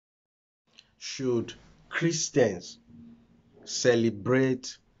should Christians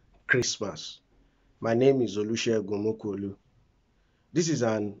celebrate Christmas? My name is Olusegun Mokuolu. This is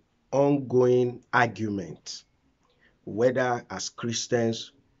an ongoing argument whether as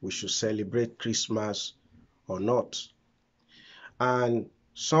Christians we should celebrate Christmas or not. And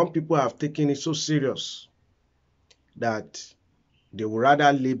some people have taken it so serious that they would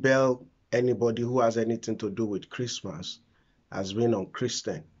rather label anybody who has anything to do with Christmas as being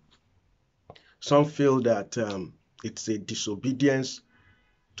unchristian. Some feel that it's a disobedience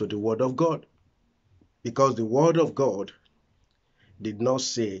to the Word of God, because the Word of God did not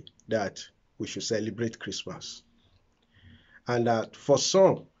say that we should celebrate Christmas. And that for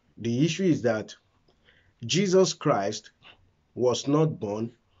some, the issue is that Jesus Christ was not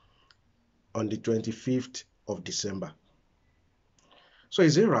born on the 25th of December. So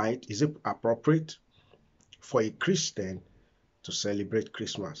is it right? Is it appropriate for a Christian to celebrate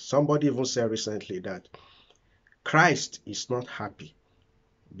Christmas? Somebody even said recently that Christ is not happy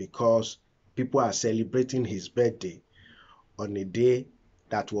because people are celebrating his birthday on a day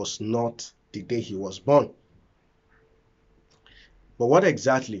that was not the day he was born. But what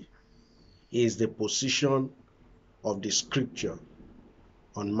exactly is the position of the scripture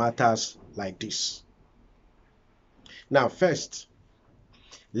on matters like this? Now, first,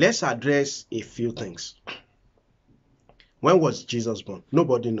 let's address a few things. When was Jesus born?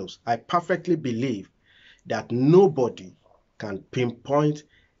 Nobody knows. I perfectly believe that nobody can pinpoint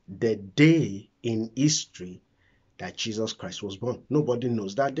the day in history that Jesus Christ was born. Nobody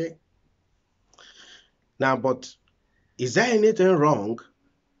knows that day. Now, but is there anything wrong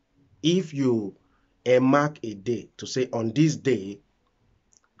if you mark a day to say on this day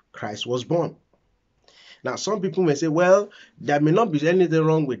Christ was born? Now, some people may say, well, there may not be anything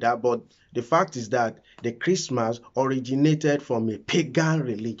wrong with that, but the fact is that the Christmas originated from a pagan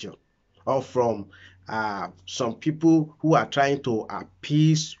religion or from some people who are trying to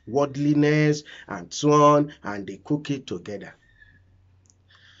appease worldliness and so on, and they cook it together.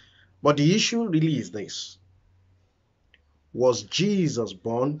 But the issue really is this. Was Jesus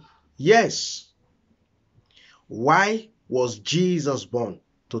born? Yes. Why was Jesus born?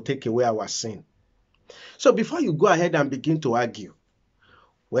 To take away our sin. So before you go ahead and begin to argue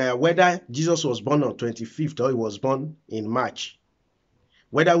whether Jesus was born on 25th or he was born in March,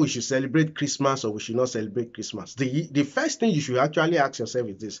 whether we should celebrate Christmas or we should not celebrate Christmas, the first thing you should actually ask yourself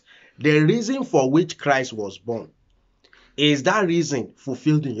is this: the reason for which Christ was born, is that reason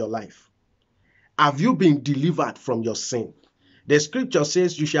fulfilled in your life? Have you been delivered from your sin? The scripture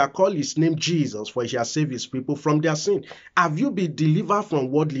says you shall call his name Jesus, for he shall save his people from their sin. Have you been delivered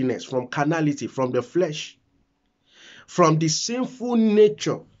from worldliness, from carnality, from the flesh, from the sinful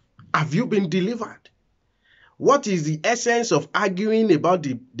nature? Have you been delivered? What is the essence of arguing about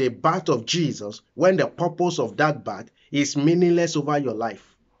the birth of Jesus when the purpose of that birth is meaningless over your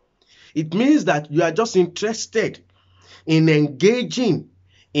life? It means that you are just interested in engaging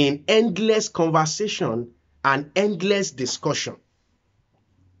in endless conversation and endless discussion.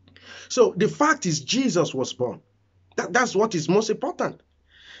 So the fact is Jesus was born. That's what is most important.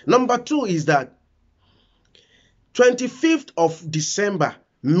 Number two is that 25th of December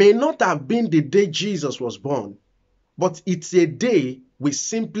may not have been the day Jesus was born, but it's a day we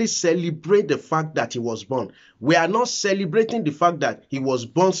simply celebrate the fact that he was born. We are not celebrating the fact that he was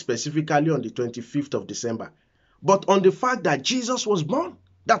born specifically on the 25th of December, but on the fact that Jesus was born.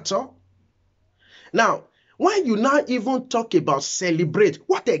 That's all. Now, when you now even talk about celebrate,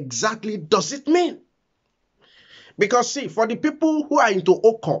 what exactly does it mean? Because see, for the people who are into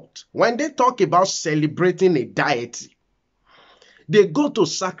occult, when they talk about celebrating a deity, they go to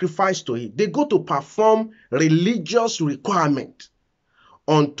sacrifice to it. They go to perform religious requirement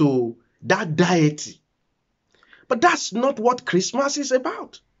unto that deity. But that's not what Christmas is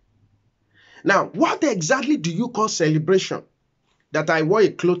about. Now, what exactly do you call celebration? That I wore a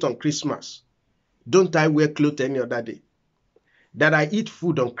cloth on Christmas. Don't I wear clothes any other day? That I eat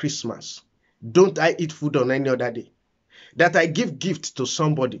food on Christmas. Don't I eat food on any other day? That I give gifts to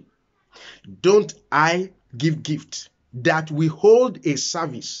somebody. Don't I give gifts? That we hold a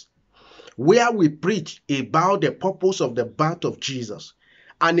service where we preach about the purpose of the birth of Jesus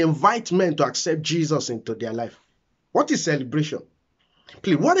and invite men to accept Jesus into their life. What is celebration?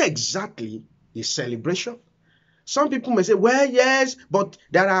 Please, what exactly is celebration? Some people may say, well, yes, but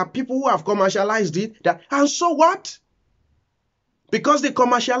there are people who have commercialized it. And so what? Because they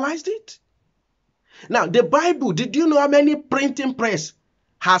commercialized it. Now, the Bible, did you know how many printing press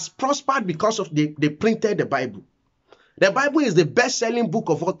has prospered because of they printed the Bible? The Bible is the best-selling book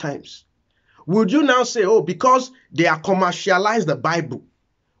of all times. Would you now say, oh, because they are commercialized the Bible,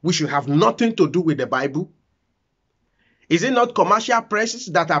 we should have nothing to do with the Bible? Is it not commercial presses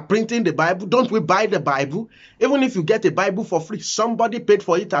that are printing the Bible? Don't we buy the Bible? Even if you get a Bible for free, somebody paid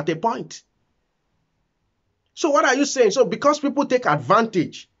for it at a point. So what are you saying? So because people take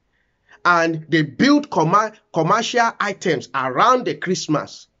advantage and they build commercial items around the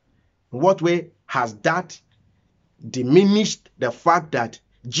Christmas, in what way has that diminished the fact that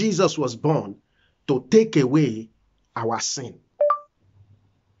Jesus was born to take away our sin?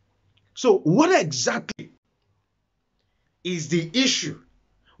 So what exactly is the issue?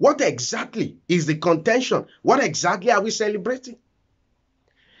 What exactly is the contention? What exactly are we celebrating?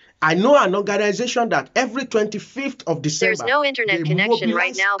 I know an organization that every 25th of December, there's no internet connection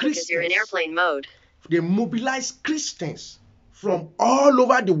right now because you're in airplane mode. They mobilize Christians from all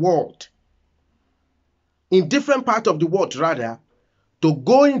over the world, in different parts of the world rather, to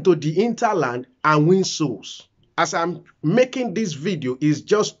go into the interland and win souls. As I'm making this video, it's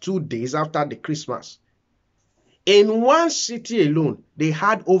just 2 days after the Christmas. In one city alone, they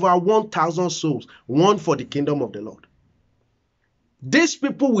had over 1,000 souls won for the kingdom of the Lord. These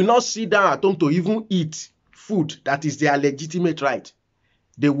people will not sit down at home to even eat food that is their legitimate right.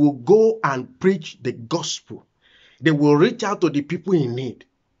 They will go and preach the gospel. They will reach out to the people in need.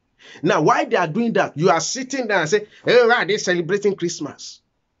 Now, why they are doing that? You are sitting there and say, hey, why are they celebrating Christmas?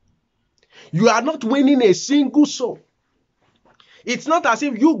 You are not winning a single soul. It's not as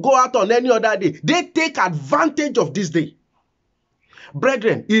if you go out on any other day. They take advantage of this day.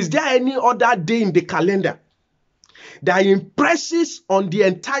 Brethren, is there any other day in the calendar that impresses on the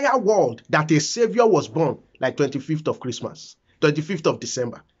entire world that a Savior was born, like 25th of Christmas, 25th of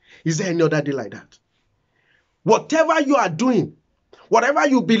December? Is there any other day like that? Whatever you are doing, whatever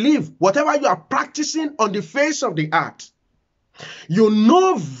you believe, whatever you are practicing on the face of the earth, you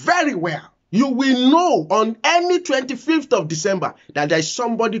know very well, you will know on any 25th of December that there is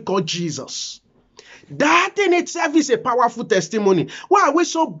somebody called Jesus. That in itself is a powerful testimony. Why are we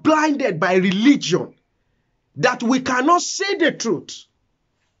so blinded by religion that we cannot say the truth?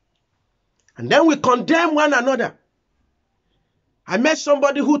 And then we condemn one another. I met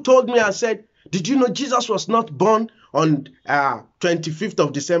somebody who told me and said, did you know Jesus was not born on 25th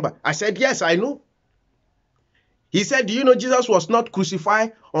of December? I said, yes, I know. He said, do you know Jesus was not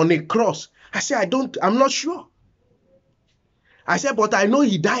crucified on a cross? I said, I'm not sure. I said, but I know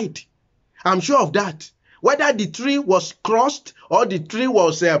he died. I'm sure of that. Whether the tree was crossed or the tree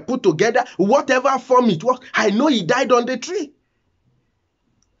was put together, whatever form it was, I know he died on the tree.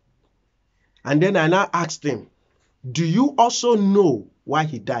 And then I now asked him, do you also know why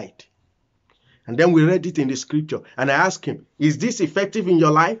he died? And then we read it in the scripture. And I asked him, is this effective in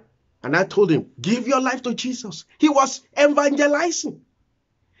your life? And I told him, give your life to Jesus. He was evangelizing.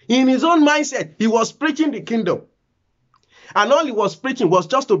 In his own mindset, he was preaching the kingdom. And all he was preaching was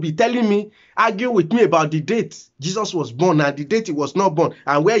just to be telling me, arguing with me about the date Jesus was born and the date he was not born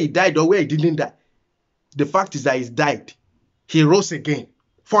and where he died or where he didn't die. The fact is that he died. He rose again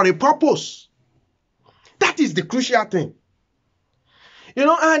for a purpose. That is the crucial thing.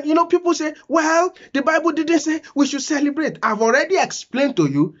 And people say, well, the Bible didn't say we should celebrate. I've already explained to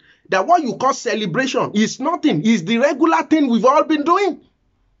you that what you call celebration is nothing. It's the regular thing we've all been doing.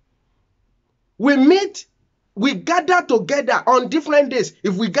 We meet, we gather together on different days.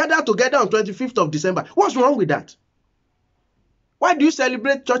 If we gather together on 25th of December, what's wrong with that? Why do you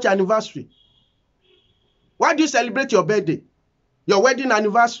celebrate church anniversary? Why do you celebrate your birthday, your wedding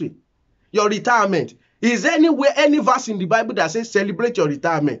anniversary, your retirement? Is there anywhere, any verse in the Bible that says celebrate your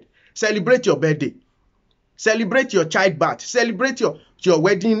retirement, celebrate your birthday, celebrate your childbirth, celebrate your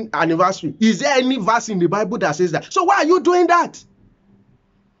wedding anniversary? Is there any verse in the Bible that says that? So why are you doing that?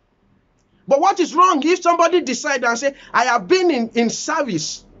 But what is wrong if somebody decides and say, I have been in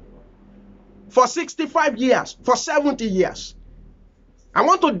service for 65 years, for 70 years. I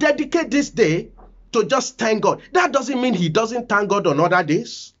want to dedicate this day to just thank God. That doesn't mean he doesn't thank God on other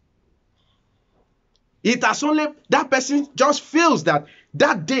days. It has only, that person just feels that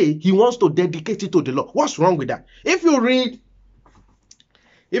that day he wants to dedicate it to the Lord. What's wrong with that? If you read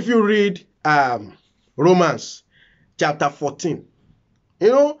Romans chapter 14,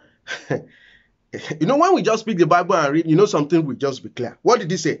 when we just pick the Bible and read, something will just be clear. What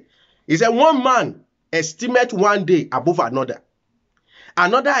did he say? He said, one man estimate one day above another.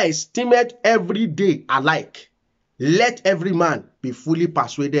 Another estimate every day alike. Let every man be fully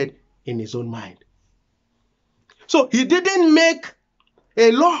persuaded in his own mind. So he didn't make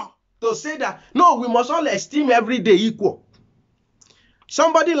a law to say that, no, we must all esteem every day equal.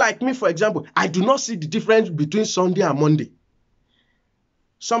 Somebody like me, for example, I do not see the difference between Sunday and Monday.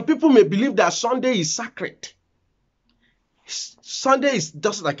 Some people may believe that Sunday is sacred. Sunday is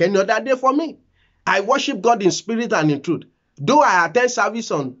just like any other day for me. I worship God in spirit and in truth. Though I attend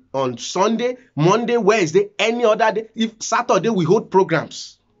service on Sunday, Monday, Wednesday, any other day, if Saturday we hold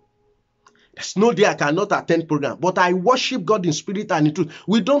programs. There's no day I cannot attend program, but I worship God in spirit and in truth.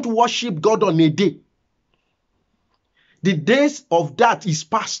 We don't worship God on a day. The days of that is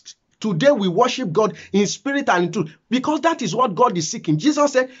past. Today we worship God in spirit and in truth because that is what God is seeking.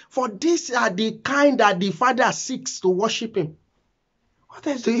 Jesus said, for these are the kind that the Father seeks to worship him. What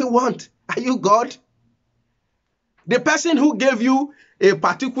else do you want? Are you God? The person who gave you a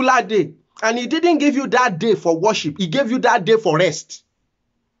particular day, and he didn't give you that day for worship. He gave you that day for rest.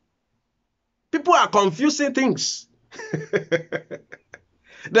 People are confusing things.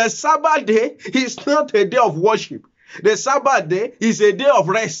 The Sabbath day is not a day of worship. The Sabbath day is a day of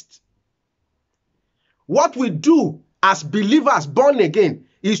rest. What we do as believers born again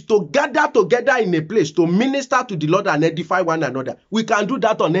is to gather together in a place to minister to the Lord and edify one another. We can do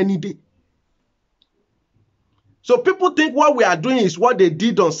that on any day. So people think what we are doing is what they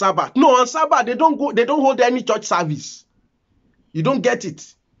did on Sabbath. No, on Sabbath they don't hold any church service. You don't get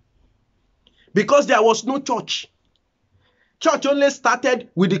it. Because there was no church. Church only started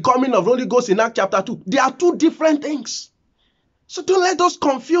with the coming of Holy Ghost in Acts chapter 2. They are two different things. So don't let us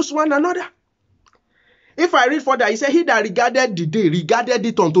confuse one another. If I read further, he said, he that regarded the day, regarded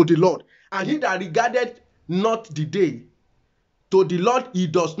it unto the Lord. And he that regarded not the day, to the Lord he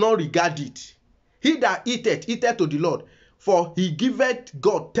does not regard it. He that eateth, eateth to the Lord, for he giveth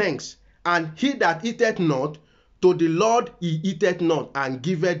God thanks. And he that eateth not, to the Lord he eateth not, and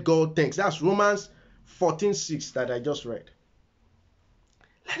giveth God thanks. That's Romans 14:6 that I just read.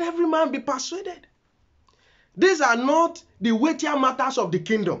 Let every man be persuaded. These are not the weightier matters of the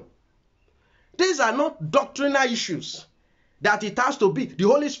kingdom. These are not doctrinal issues that it has to be. The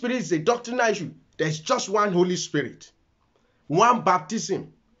Holy Spirit is a doctrinal issue. There's just one Holy Spirit, one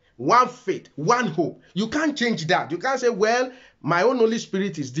baptism, one faith, one hope. You can't change that. You can't say, well, my own Holy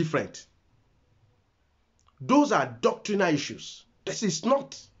Spirit is different. Those are doctrinal issues. This is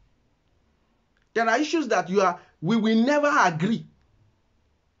not. There are issues that we will never agree.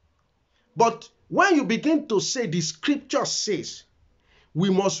 But when you begin to say the scripture says we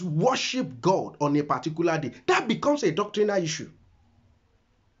must worship God on a particular day, that becomes a doctrinal issue.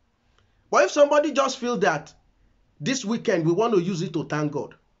 But if somebody just feels that this weekend we want to use it to thank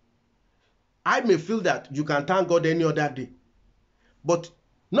God, I may feel that you can thank God any other day. But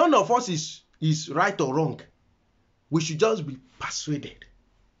none of us is right or wrong. We should just be persuaded.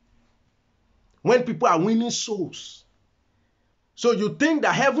 When people are winning souls, so you think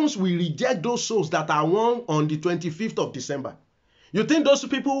the heavens will reject those souls that are won on the 25th of December? You think those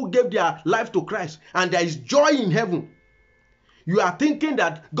people who gave their life to Christ and there is joy in heaven, you are thinking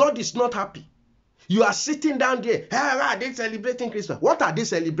that God is not happy? You are sitting down there, are they celebrating Christmas? What are they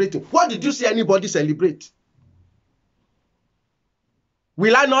celebrating? What did you see anybody celebrate?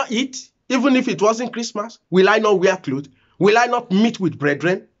 Will I not eat even if it wasn't Christmas? Will I not wear clothes? Will I not meet with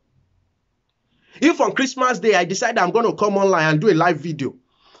brethren? If on Christmas Day I decide I'm going to come online and do a live video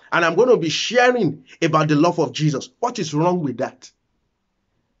and I'm going to be sharing about the love of Jesus, what is wrong with that?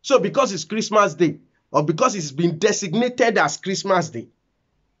 So because it's Christmas Day or because it's been designated as Christmas Day,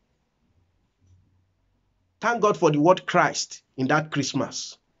 thank God for the word Christ in that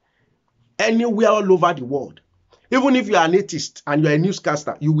Christmas. Anywhere all over the world, even if you are an atheist and you are a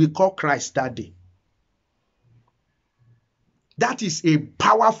newscaster, you will call Christ that day. That is a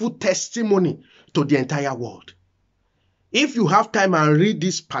powerful testimony to the entire world. If you have time and read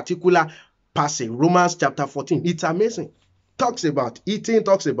this particular passage, Romans chapter 14, it's amazing. Talks about eating,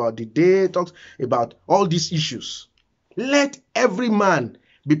 talks about the day, talks about all these issues. Let every man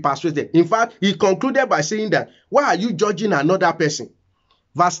be persuaded. In fact, he concluded by saying that, why are you judging another person?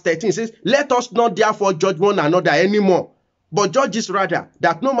 Verse 13 says, let us not therefore judge one another anymore, but judge this rather,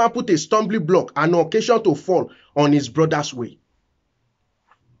 that no man put a stumbling block and occasion to fall on his brother's way.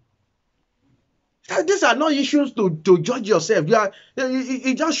 These are not issues to judge yourself.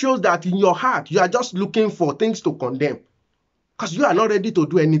 It just shows that in your heart, you are just looking for things to condemn because you are not ready to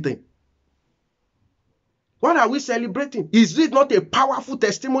do anything. What are we celebrating? Is it not a powerful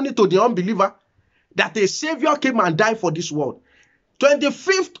testimony to the unbeliever that a Savior came and died for this world?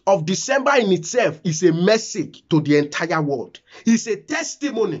 25th of December in itself is a message to the entire world. It's a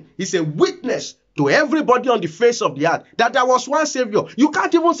testimony. It's a witness to everybody on the face of the earth that there was one Savior. You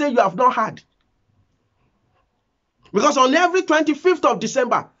can't even say you have not heard. Because on every 25th of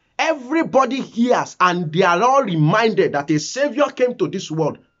December, everybody hears and they are all reminded that a Savior came to this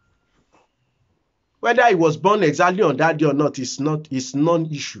world. Whether he was born exactly on that day or not is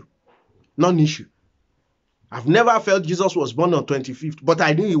non-issue. Non-issue. I've never felt Jesus was born on 25th, but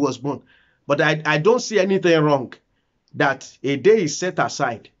I knew he was born. But I don't see anything wrong that a day is set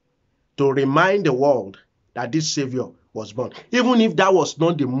aside to remind the world that this Savior was born, even if that was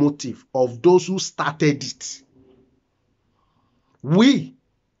not the motive of those who started it. We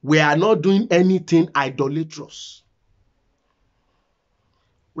are not doing anything idolatrous.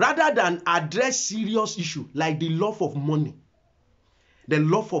 Rather than address serious issues like the love of money, the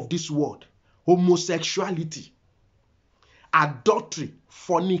love of this world, homosexuality, adultery,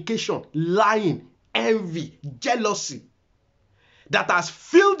 fornication, lying, envy, jealousy, that has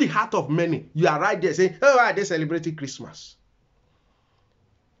filled the heart of many, you are right there saying, oh, why are they celebrating Christmas?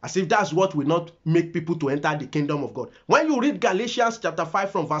 As if that's what will not make people to enter the kingdom of God. When you read Galatians chapter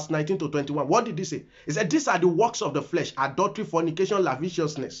 5 from verse 19 to 21, what did he say? He said, these are the works of the flesh: adultery, fornication,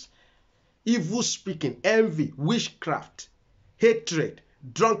 lasciviousness, evil speaking, envy, witchcraft, hatred,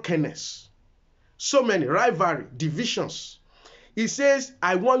 drunkenness. So many, rivalry, divisions. He says,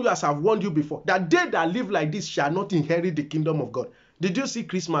 I warn you as I've warned you before, that they that live like this shall not inherit the kingdom of God. Did you see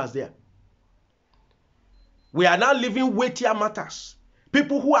Christmas there? We are now living weightier matters.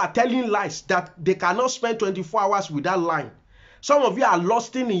 People who are telling lies that they cannot spend 24 hours without lying. Some of you are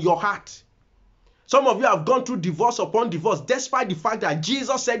lusting in your heart. Some of you have gone through divorce upon divorce, despite the fact that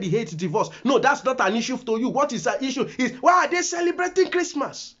Jesus said he hates divorce. No, that's not an issue to you. What is an issue is, why are they celebrating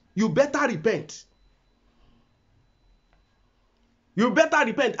Christmas? You better repent. You better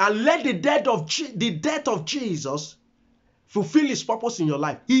repent and let the death of Jesus fulfill his purpose in your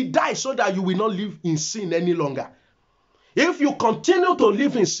life. He died so that you will not live in sin any longer. If you continue to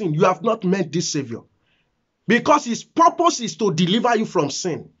live in sin, you have not met this Savior. Because his purpose is to deliver you from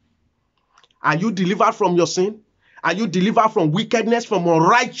sin. Are you delivered from your sin? Are you delivered from wickedness, from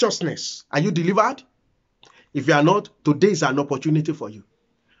unrighteousness? Are you delivered? If you are not, today is an opportunity for you.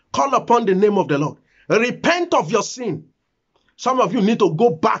 Call upon the name of the Lord. Repent of your sin. Some of you need to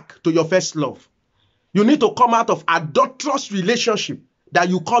go back to your first love. You need to come out of adulterous relationship that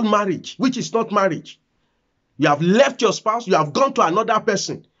you call marriage, which is not marriage. You have left your spouse, you have gone to another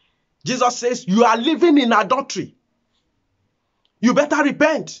person. Jesus says you are living in adultery. You better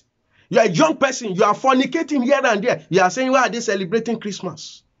repent. You are a young person, you are fornicating here and there. You are saying, why are they celebrating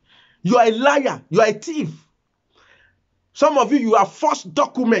Christmas? You are a liar, you are a thief. Some of you, you are false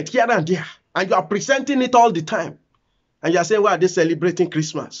document here and there, and you are presenting it all the time. And you are saying, why are they celebrating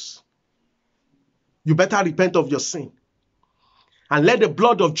Christmas? You better repent of your sin. And let the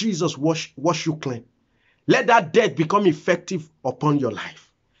blood of Jesus wash you clean. Let that death become effective upon your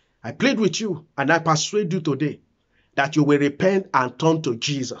life. I plead with you and I persuade you today that you will repent and turn to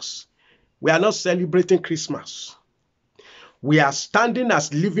Jesus. We are not celebrating Christmas. We are standing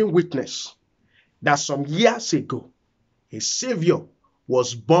as living witness that some years ago, a Savior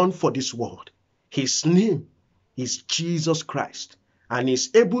was born for this world. His name is Jesus Christ, and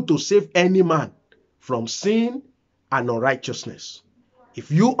is able to save any man from sin and unrighteousness.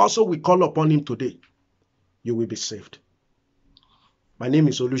 If you also will call upon him today, you will be saved. My name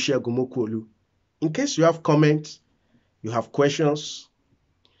is Olusegun Mokuolu. In case you have comments, you have questions,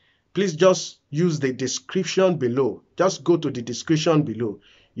 please just use the description below. Just go to the description below.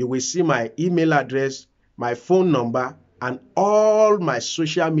 You will see my email address, my phone number, and all my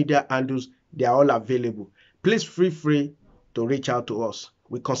social media handles. They are all available. Please feel free to reach out to us.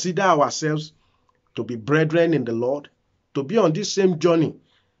 We consider ourselves to be brethren in the Lord, to be on this same journey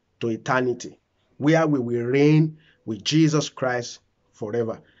to eternity, where we will reign with Jesus Christ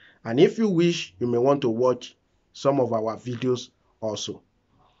forever. And if you wish, you may want to watch some of our videos also.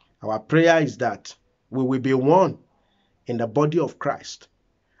 Our prayer is that we will be one in the body of Christ,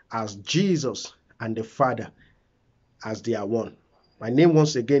 as Jesus and the Father, as they are one. My name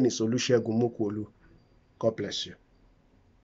once again is Olusegun Mokuolu. God bless you.